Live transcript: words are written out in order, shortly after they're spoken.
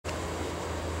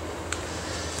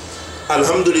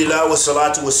Alhamdulillah wa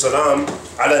salatu wa salam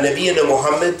ala nabiyyina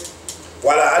Muhammad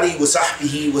wa ala alihi wa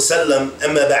sahbihi wa sallam,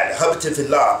 amma ba'd. Hadeeth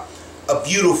fillah, a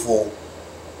beautiful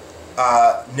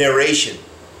narration,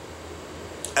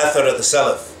 athar of the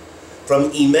Salaf, from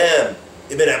Imam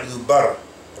Ibn Abdul Barr,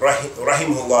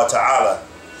 rahimahullah ta'ala,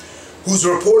 who's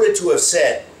reported to have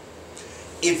said,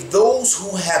 if those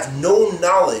who have no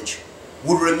knowledge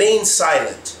would remain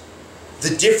silent,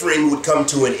 the differing would come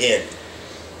to an end.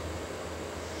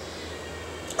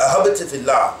 Hadeeth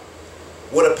fillah,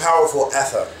 what a powerful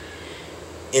athar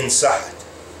in Sahad.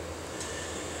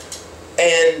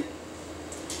 And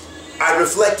I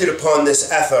reflected upon this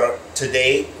athar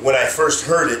today when I first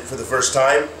heard it for the first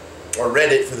time, or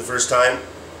read it for the first time,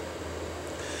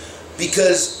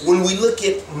 because when we look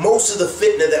at most of the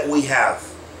fitnah that we have,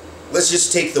 let's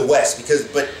just take the West,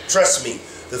 but trust me,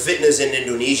 the fitnahs in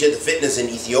Indonesia, the fitnahs in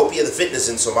Ethiopia, the fitnahs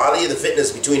in Somalia, the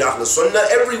fitnahs between Ahl Sunnah,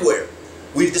 everywhere.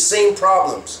 We have the same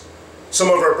problems. Some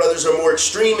of our brothers are more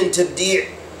extreme in tabdi'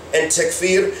 and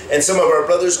takfir, and some of our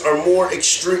brothers are more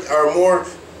extreme,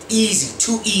 easy,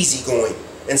 too easy going,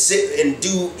 and sit and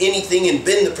do anything and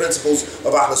bend the principles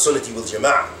of Ahl Sunnah wal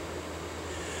Jama'ah.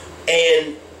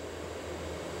 And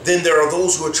then there are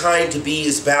those who are trying to be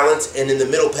as balanced and in the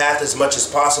middle path as much as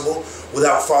possible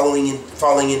without falling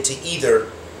into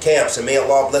either camps. And may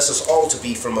Allah bless us all to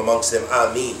be from amongst them.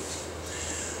 Ameen.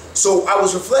 So I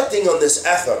was reflecting on this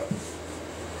athar,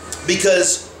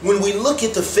 because when we look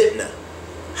at the fitnah,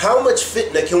 how much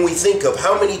fitnah can we think of?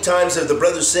 How many times have the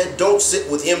brothers said, don't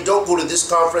sit with him, don't go to this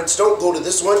conference, don't go to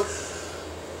this one,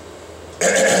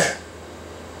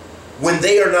 when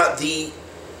they are not the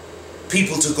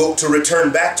people to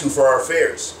return back to for our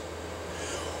affairs?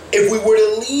 If we were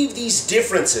to leave these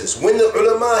differences, when the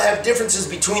ulama have differences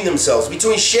between themselves,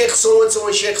 between Sheikh so-and-so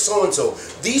and Sheikh so-and-so,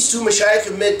 these two mashayikh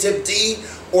have made tabdi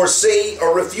or say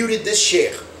or refuted this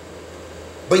sheikh,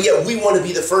 but yet we want to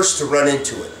be the first to run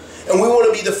into it, and we want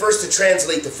to be the first to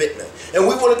translate the fitnah, and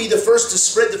we want to be the first to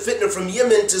spread the fitnah from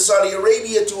Yemen to Saudi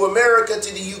Arabia to America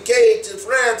to the UK to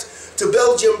France to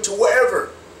Belgium to wherever.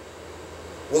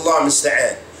 Wallah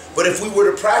musta'an. But if we were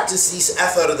to practice these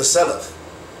athar of the Salaf,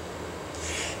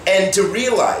 and to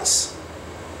realize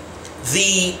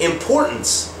the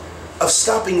importance of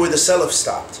stopping where the Salaf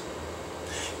stopped,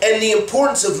 and the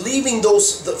importance of leaving the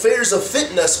affairs of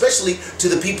fitnah, especially to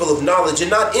the people of knowledge, and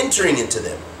not entering into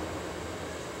them,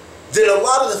 then a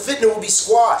lot of the fitnah will be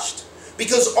squashed.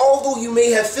 Because although you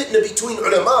may have fitnah between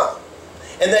ulama,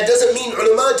 and that doesn't mean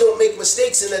ulama don't make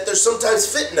mistakes, and that there's sometimes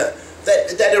fitnah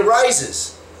that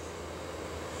arises.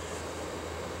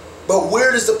 But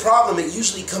where is the problem? It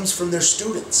usually comes from their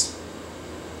students.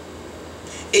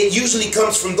 It usually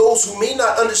comes from those who may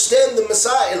not understand the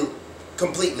masail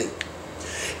completely.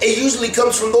 It usually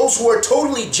comes from those who are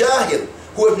totally jahil,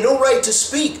 who have no right to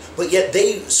speak, but yet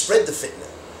they spread the fitnah.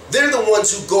 They're the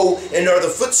ones who go and are the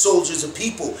foot soldiers of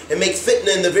people and make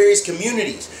fitnah in the various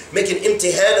communities, making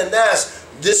imtihan and nas.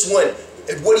 This one,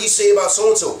 what do you say about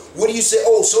so-and-so? What do you say?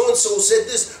 Oh, so-and-so said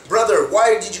this. Brother,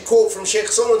 why did you quote from Sheikh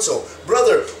so-and-so?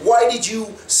 Brother, why did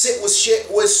you sit with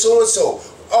so-and-so?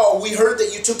 Oh, we heard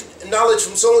that you took knowledge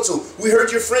from so-and-so. We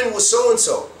heard your friend was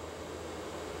so-and-so.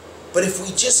 But if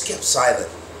we just kept silent,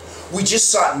 we just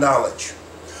sought knowledge,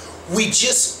 we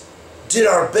just did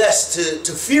our best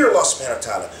to fear Allah subhanahu wa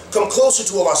ta'ala, come closer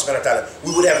to Allah subhanahu wa ta'ala,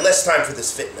 we would have less time for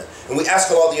this fitnah. And we ask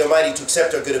Allah the Almighty to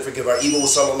accept our good and forgive our evil. Wa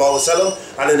sallallahu wa sallam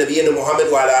ala nabiyyina Muhammad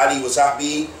wa ala alihi wa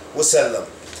sahbihi wa sallam.